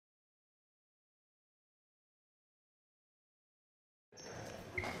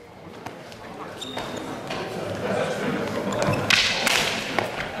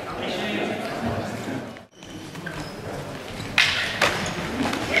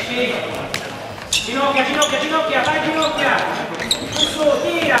Ginocchia, ginocchia, ginocchia, vai ginocchia! Su,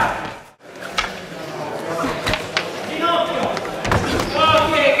 tira! Ginocchio!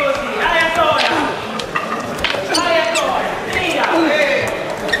 Ok, così, vai ancora! Vai ancora! Tira!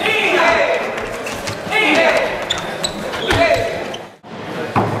 Tira! Tira!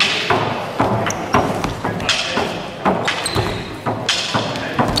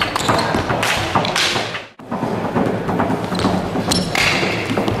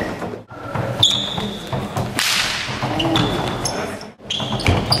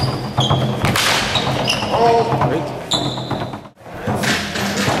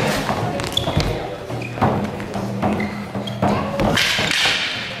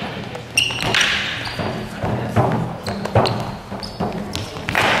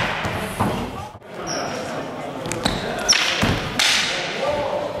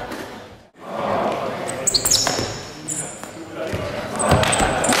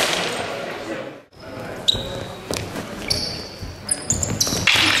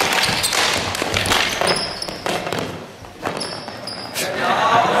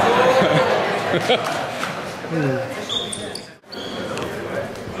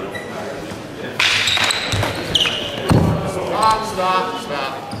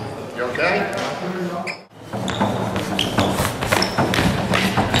 Stop. You okay?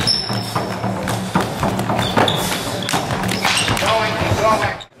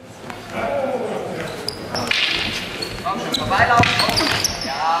 Komm schon, vorbeilaufen.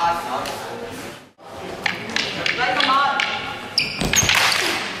 Ja, genau. Gleich nochmal.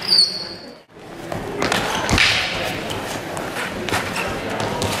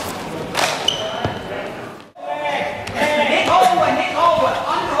 Nicht over.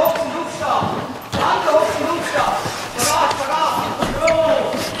 Angehoben zum Luftstopp. Angehoben zum Luftstopp. Verrat.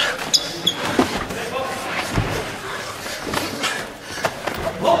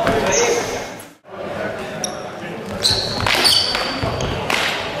 Hopp,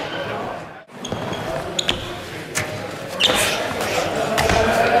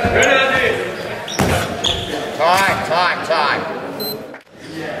 Time.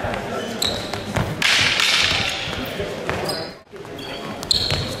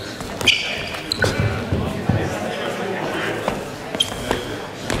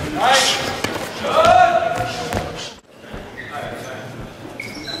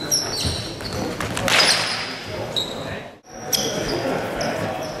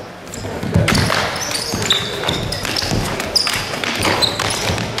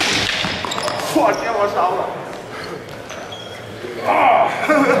 Boah, der war sauber.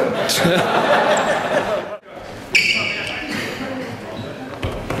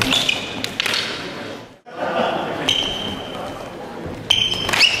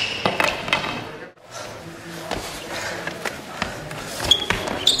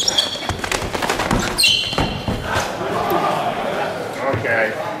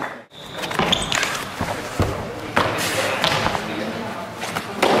 Okay.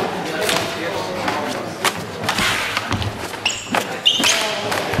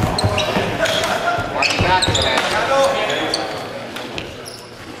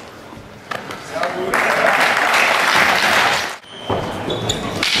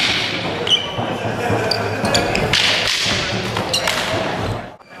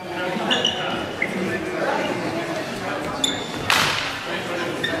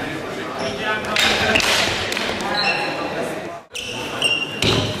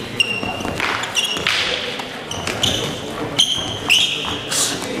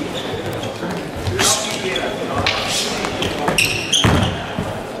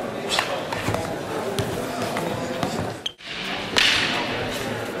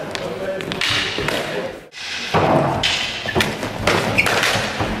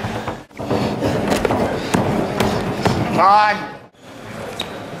 Time.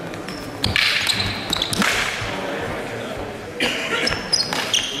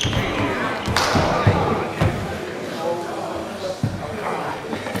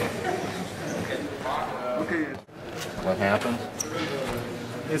 What happened?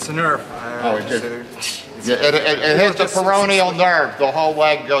 It's a nerve. Oh, it did. Yeah, it hit the peroneal nerve. The whole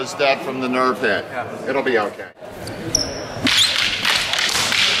leg goes dead from the nerve hit. Yeah. It'll be okay.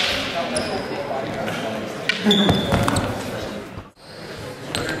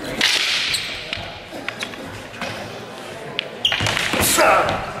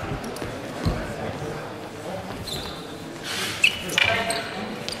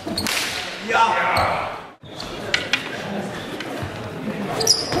 Ja.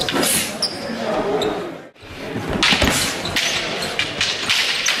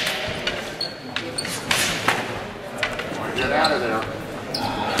 Get out of there.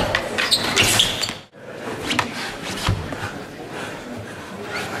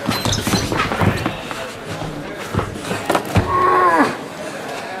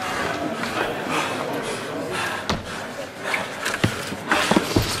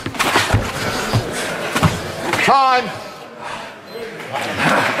 Time.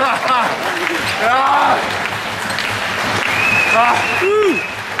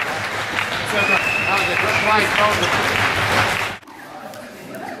 That was a good fight,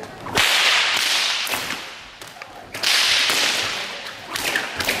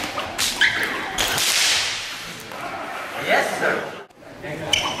 Yes, sir.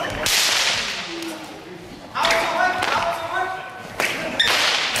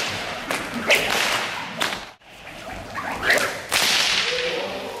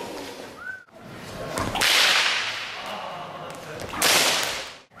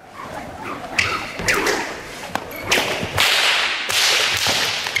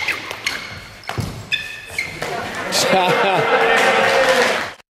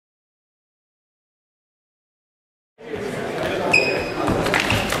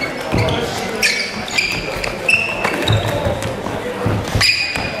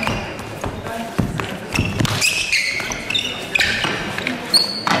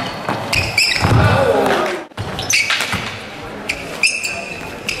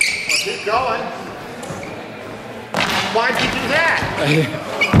 Keep going. Why'd you do that?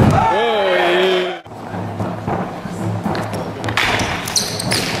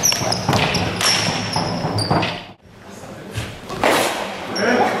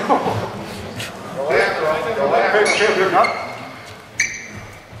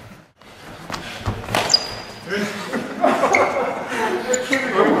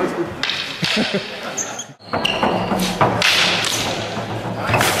 Go after.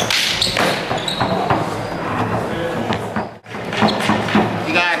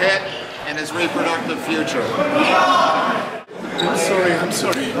 He got hit in his reproductive future. I'm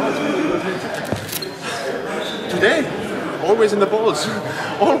sorry. Today, always in the balls.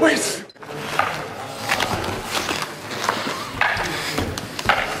 Always.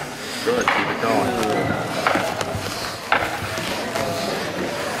 Good, keep it going.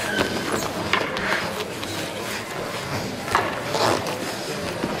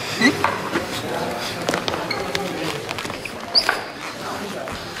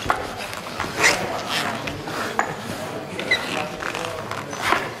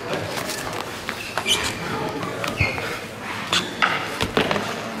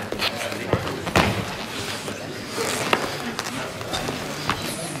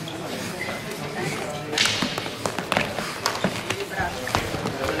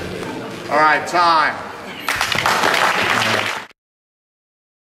 All right, time.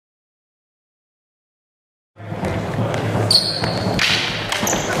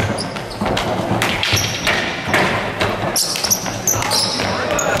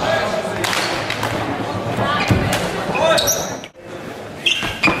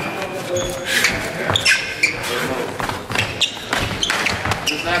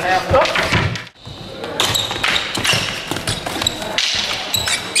 Does that happen?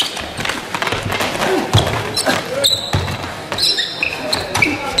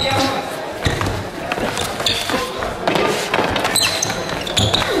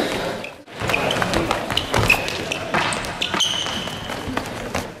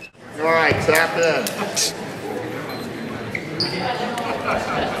 All right, tap in.